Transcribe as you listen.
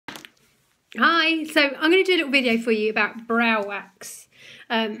Hi, so I'm going to do a little video for you about brow wax.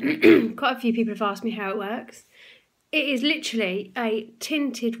 Quite a few people have asked me how it works. It is literally a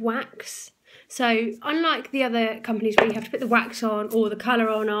tinted wax. So unlike the other companies where you have to put the wax on or the colour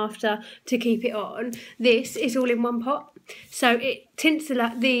on after to keep it on, this is all in one pot. So it tints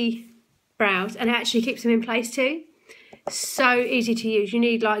the brows and it actually keeps them in place too. So easy to use. You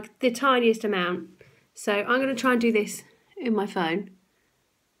need like the tiniest amount. So I'm going to try and do this in my phone,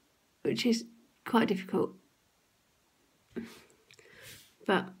 which is quite difficult,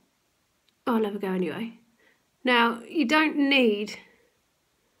 but I'll have a go anyway. Now, you don't need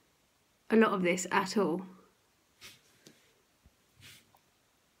a lot of this at all.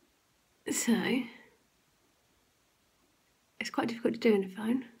 So, it's quite difficult to do on a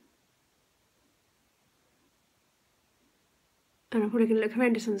phone. And I'm probably going to look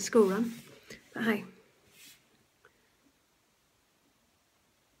horrendous on the school run, but hey.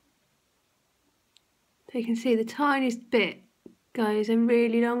 So you can see the tiniest bit goes a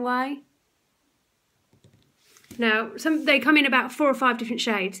really long way. Now, they come in about 4 or 5 different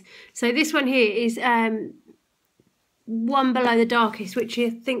shades. So this one here is one below the darkest, which I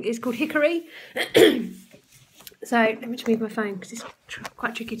think is called Hickory. So let me just move my phone because it's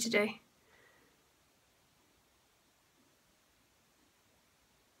quite tricky to do.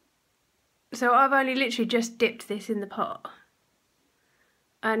 So I've only literally just dipped this in the pot.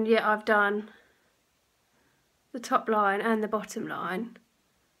 And yet I've done the top line and the bottom line,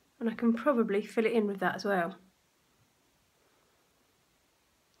 and I can probably fill it in with that as well.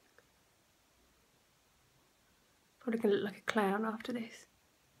 Probably going to look like a clown after this.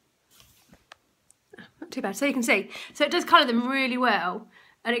 Not too bad. So you can see, so it does colour them really well,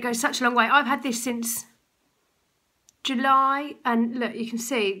 and it goes such a long way. I've had this since July, and look, you can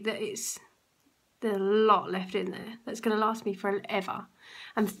see that there's a lot left in there. That's going to last me forever.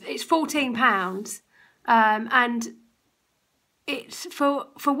 And it's £14. And it's for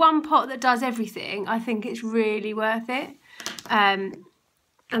one pot that does everything. I think it's really worth it. And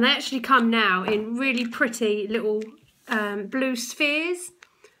they actually come now in really pretty little blue spheres.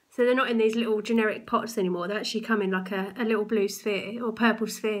 So they're not in these little generic pots anymore. They actually come in like a little blue sphere, or purple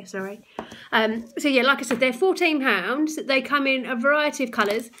sphere, sorry. So yeah, like I said, they're £14. They come in a variety of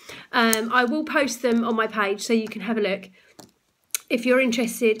colours. I will post them on my page so you can have a look. If you're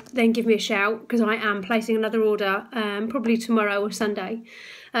interested, then give me a shout, because I am placing another order probably tomorrow or Sunday.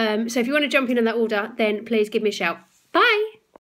 So if you want to jump in on that order, then please give me a shout. Bye!